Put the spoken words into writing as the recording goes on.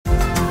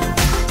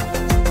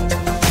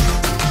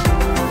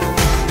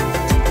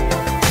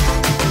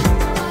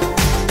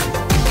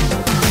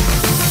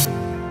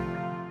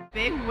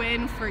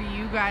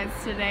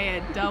guys today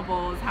at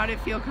doubles. How did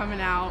it feel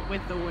coming out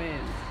with the win?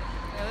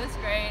 It was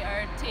great.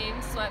 Our team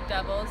swept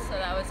doubles, so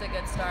that was a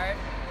good start.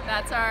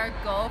 That's our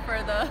goal for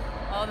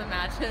all the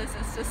matches,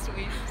 is to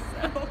sweep.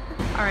 So.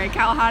 All right,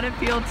 Cal, how did it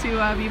feel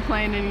to be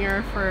playing in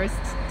your first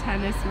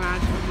tennis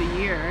match of the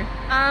year?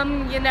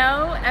 You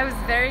know, I was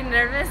very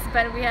nervous,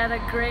 but we had a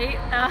great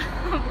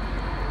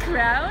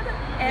crowd.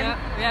 And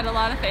yeah, we had a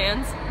lot of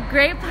fans.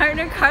 Great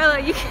partner Carla,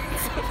 you can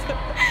see.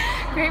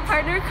 Great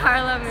partner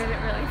Carla made it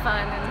really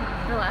fun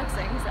and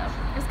relaxing, so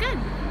it was good.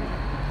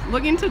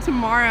 Looking to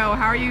tomorrow,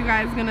 how are you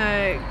guys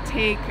gonna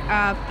take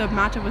the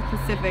matchup with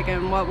Pacific,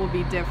 and what will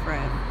be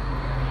different?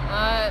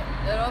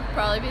 It'll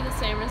probably be the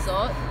same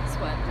result. It's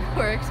what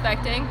we're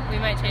expecting. We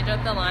might change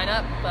up the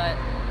lineup, but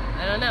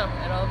I don't know.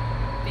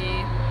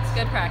 It's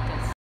good practice.